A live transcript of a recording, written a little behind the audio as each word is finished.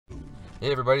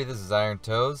Hey everybody, this is Iron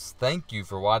Toes. Thank you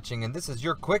for watching, and this is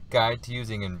your quick guide to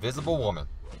using Invisible Woman.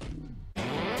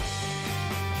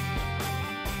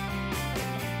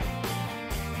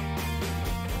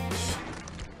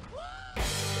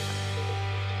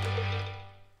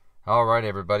 Alright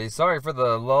everybody, sorry for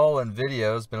the lull in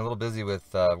videos. Been a little busy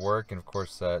with work and of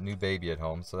course new baby at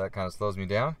home, so that kind of slows me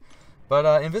down.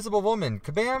 But Invisible Woman,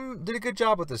 Kabam did a good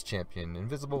job with this champion.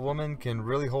 Invisible Woman can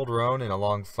really hold her own in a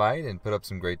long fight and put up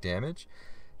some great damage.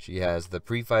 She has the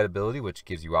pre-fight ability, which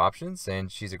gives you options, and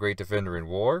she's a great defender in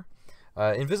war.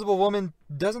 Invisible Woman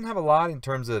doesn't have a lot in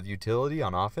terms of utility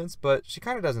on offense, but she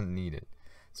kind of doesn't need it.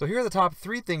 So here are the top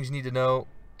 3 things you need to know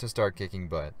to start kicking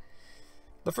butt.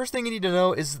 The first thing you need to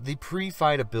know is the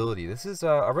pre-fight ability. This is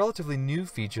a relatively new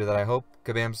feature that I hope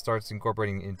Kabam starts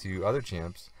incorporating into other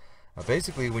champs.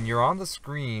 Basically, when you're on the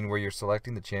screen where you're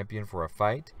selecting the champion for a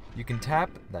fight, you can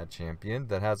tap that champion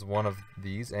that has one of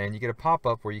these and you get a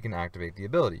pop-up where you can activate the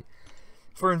ability.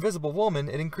 For Invisible Woman,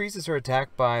 it increases her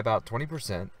attack by about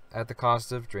 20% at the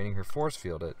cost of draining her force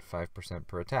field at 5%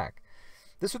 per attack.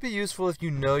 This would be useful if you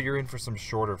know you're in for some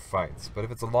shorter fights, but if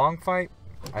it's a long fight,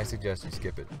 I suggest you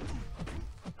skip it.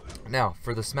 Now,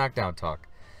 for the SmackDown talk.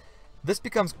 This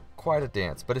becomes quite a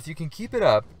dance, but if you can keep it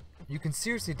up, you can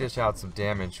seriously dish out some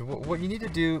damage. What you need to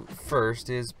do first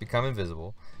is become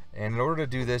invisible, and in order to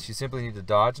do this, you simply need to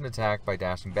dodge an attack by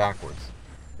dashing backwards.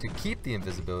 To keep the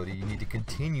invisibility, you need to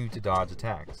continue to dodge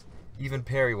attacks. Even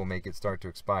parry will make it start to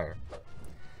expire.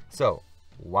 So,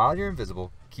 while you're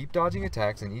invisible, keep dodging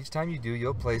attacks, and each time you do,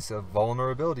 you'll place a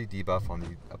vulnerability debuff on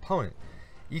the opponent.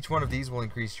 Each one of these will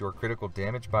increase your critical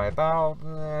damage by about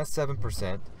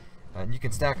 7%, and you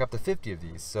can stack up to 50 of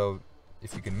these. So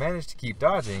if you can manage to keep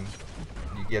dodging,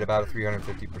 you get about a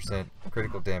 350%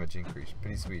 critical damage increase.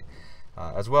 Pretty sweet.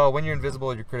 As well, when you're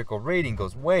invisible, your critical rating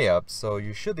goes way up, so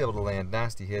you should be able to land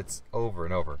nasty hits over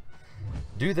and over.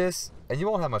 Do this, and you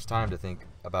won't have much time to think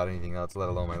about anything else, let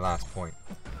alone my last point.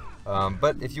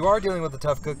 But if you are dealing with a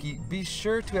tough cookie, be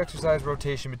sure to exercise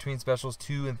rotation between specials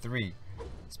 2 and 3.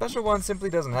 Special 1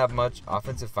 simply doesn't have much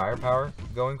offensive firepower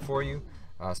going for you.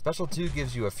 Special 2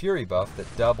 gives you a fury buff that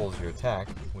doubles your attack,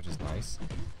 which is nice.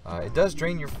 It does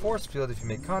drain your force field if you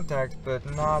make contact, but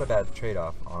not a bad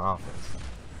trade-off on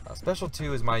offense. Special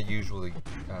 2 is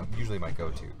usually my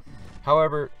go-to.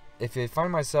 However, if I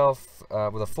find myself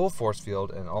with a full force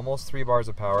field and almost 3 bars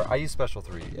of power, I use Special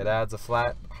 3. It adds a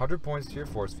flat 100 points to your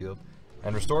force field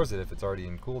and restores it if it's already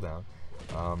in cooldown.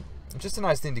 Just a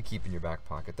nice thing to keep in your back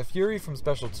pocket. The Fury from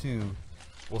Special 2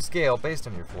 will scale based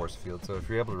on your force field, so if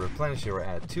you're able to replenish it or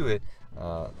add to it,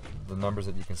 the numbers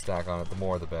that you can stack on it, the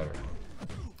more the better.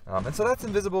 And so that's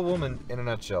Invisible Woman in a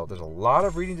nutshell. There's a lot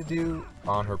of reading to do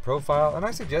on her profile, and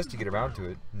I suggest you get around to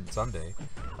it someday.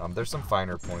 There's some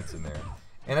finer points in there.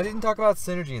 And I didn't talk about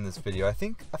synergy in this video. I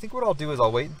think what I'll do is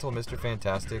I'll wait until Mr.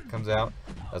 Fantastic comes out,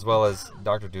 as well as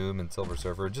Dr. Doom and Silver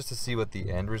Surfer, just to see what the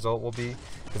end result will be.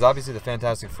 Because obviously the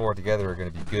Fantastic Four together are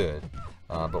going to be good,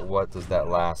 but what does that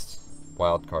last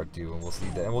wild card do? And we'll see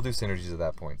that, and we'll do synergies at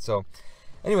that point. So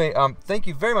anyway, thank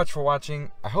you very much for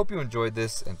watching. I hope you enjoyed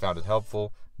this and found it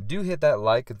helpful. Do hit that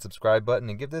like and subscribe button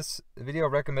and give this video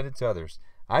recommended to others.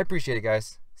 I appreciate it,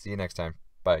 guys. See you next time.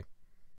 Bye.